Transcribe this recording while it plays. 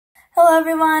Hello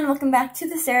everyone, welcome back to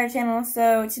the Sarah channel.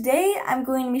 So today I'm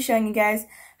going to be showing you guys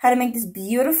how to make this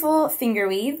beautiful finger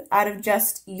weave out of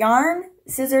just yarn,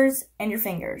 scissors, and your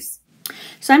fingers.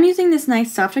 So I'm using this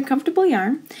nice soft and comfortable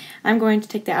yarn. I'm going to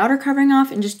take the outer covering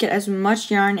off and just get as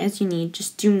much yarn as you need.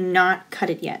 Just do not cut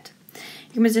it yet.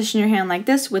 You can position your hand like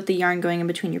this with the yarn going in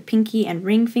between your pinky and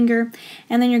ring finger,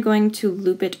 and then you're going to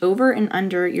loop it over and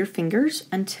under your fingers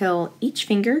until each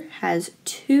finger has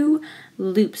 2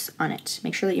 loops on it.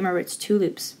 Make sure that you remember it's 2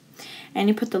 loops. And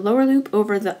you put the lower loop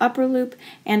over the upper loop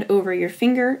and over your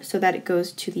finger so that it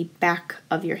goes to the back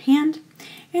of your hand.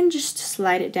 And just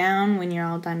slide it down when you're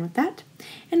all done with that.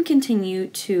 And continue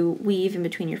to weave in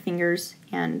between your fingers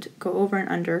and go over and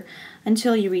under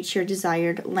until you reach your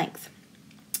desired length.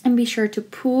 And be sure to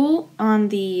pull on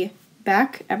the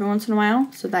back every once in a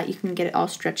while so that you can get it all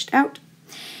stretched out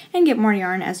and get more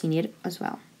yarn as you need as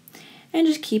well. And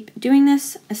just keep doing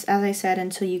this, as I said,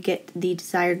 until you get the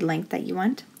desired length that you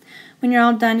want. When you're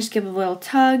all done, just give it a little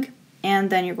tug, and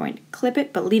then you're going to clip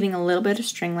it, but leaving a little bit of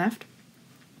string left.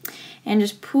 And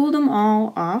just pull them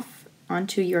all off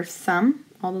onto your thumb,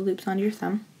 all the loops onto your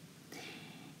thumb.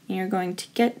 And you're going to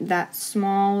get that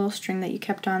small little string that you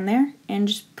kept on there, and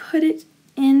just put it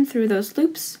in through those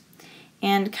loops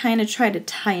and kind of try to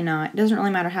tie a knot. It doesn't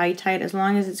really matter how you tie it as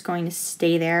long as it's going to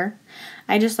stay there.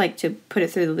 I just like to put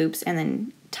it through the loops and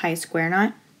then tie a square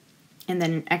knot and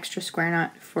then an extra square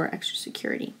knot for extra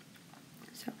security.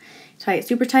 So tie it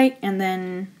super tight, and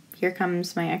then here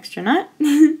comes my extra knot.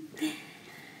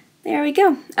 There we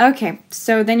go. Okay,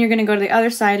 so then you're going to go to the other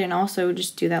side and also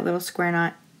just do that little square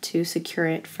knot to secure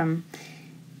it from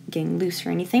getting loose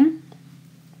or anything.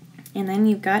 And then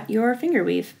you've got your finger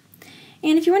weave.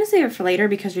 And if you want to save it for later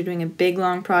because you're doing a big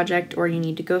long project or you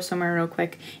need to go somewhere real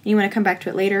quick and you want to come back to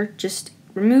it later, just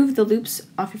remove the loops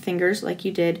off your fingers like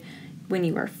you did when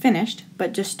you were finished,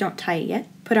 but just don't tie it yet.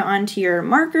 Put it onto your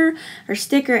marker or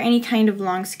stick or any kind of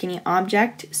long skinny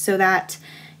object so that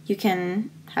you can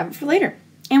have it for later.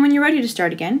 And when you're ready to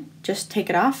start again, just take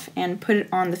it off and put it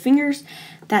on the fingers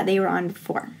that they were on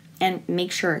before. And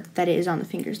make sure that it is on the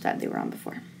fingers that they were on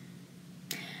before.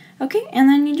 Okay, and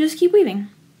then you just keep weaving.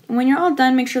 And when you're all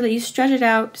done, make sure that you stretch it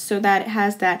out so that it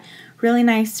has that really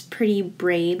nice, pretty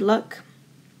braid look.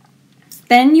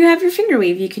 Then you have your finger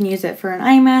weave. You can use it for an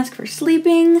eye mask, for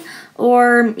sleeping,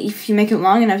 or if you make it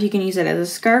long enough, you can use it as a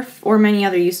scarf, or many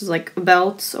other uses like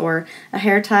belts, or a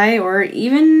hair tie, or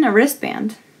even a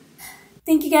wristband.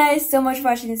 Thank you guys so much for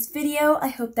watching this video. I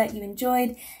hope that you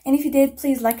enjoyed, and if you did,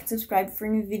 please like and subscribe for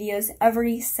new videos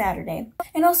every Saturday.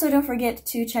 And also don't forget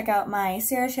to check out my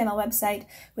Sarah channel website,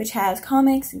 which has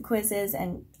comics and quizzes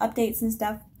and updates and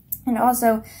stuff. And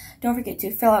also don't forget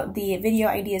to fill out the video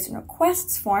ideas and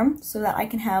requests form so that I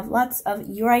can have lots of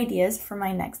your ideas for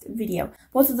my next video.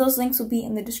 Both of those links will be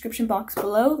in the description box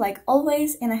below, like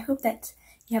always, and I hope that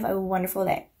you have a wonderful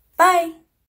day. Bye!